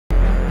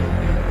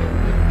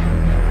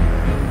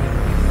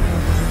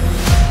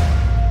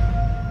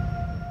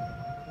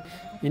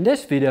In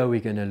this video we're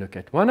going to look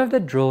at one of the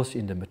drills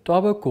in the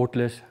Metabo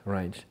cordless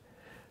range,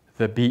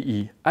 the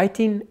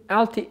BE18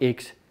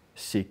 LTX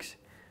 6.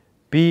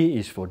 B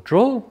is for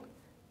drill,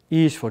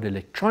 E is for the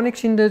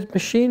electronics in the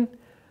machine,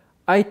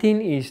 18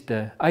 is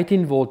the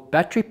 18 volt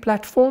battery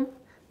platform,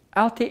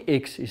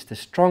 LTX is the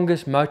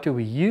strongest motor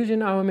we use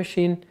in our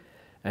machine,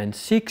 and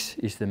 6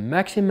 is the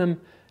maximum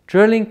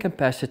drilling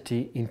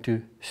capacity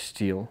into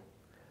steel.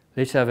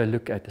 Let's have a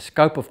look at the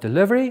scope of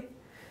delivery.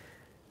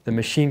 The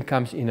machine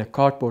comes in a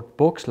cardboard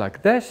box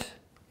like this.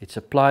 It's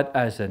supplied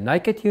as a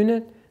naked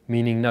unit,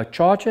 meaning no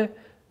charger,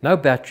 no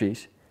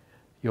batteries,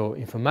 your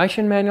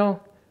information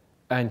manual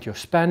and your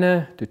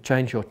spanner to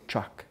change your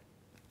truck.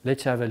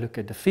 Let's have a look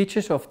at the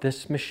features of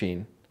this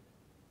machine.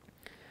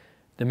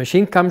 The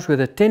machine comes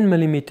with a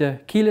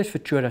 10mm keyless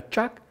Ventura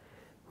chuck,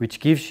 which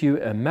gives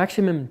you a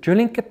maximum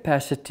drilling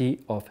capacity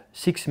of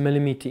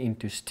 6mm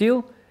into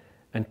steel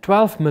and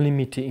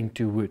 12mm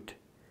into wood.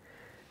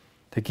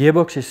 The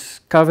gearbox is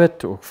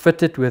covered or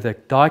fitted with a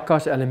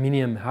die-cast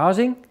aluminium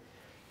housing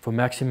for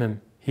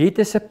maximum heat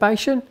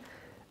dissipation,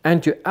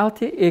 and your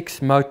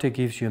LTX motor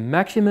gives you a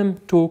maximum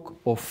torque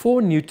of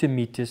 4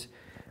 Nm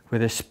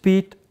with a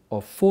speed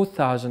of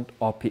 4000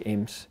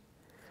 RPMs.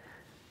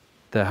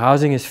 The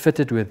housing is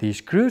fitted with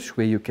these grooves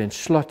where you can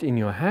slot in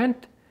your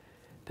hand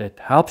that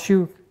helps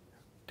you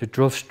to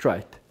drill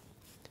straight.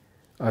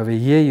 Over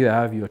here you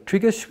have your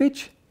trigger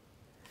switch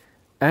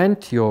and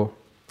your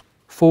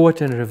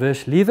forward and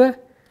reverse lever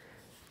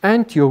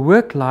and your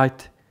work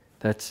light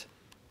that's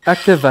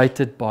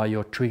activated by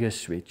your trigger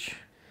switch.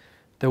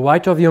 The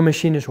weight of your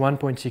machine is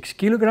 1.6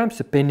 kilograms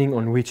depending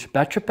on which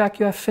battery pack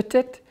you have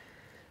fitted.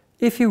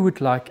 If you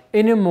would like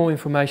any more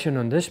information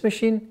on this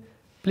machine,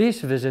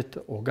 please visit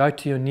or go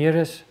to your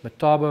nearest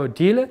Metabo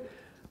dealer,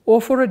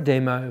 or for a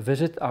demo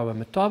visit our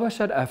Metabo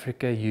South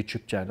Africa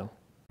YouTube channel.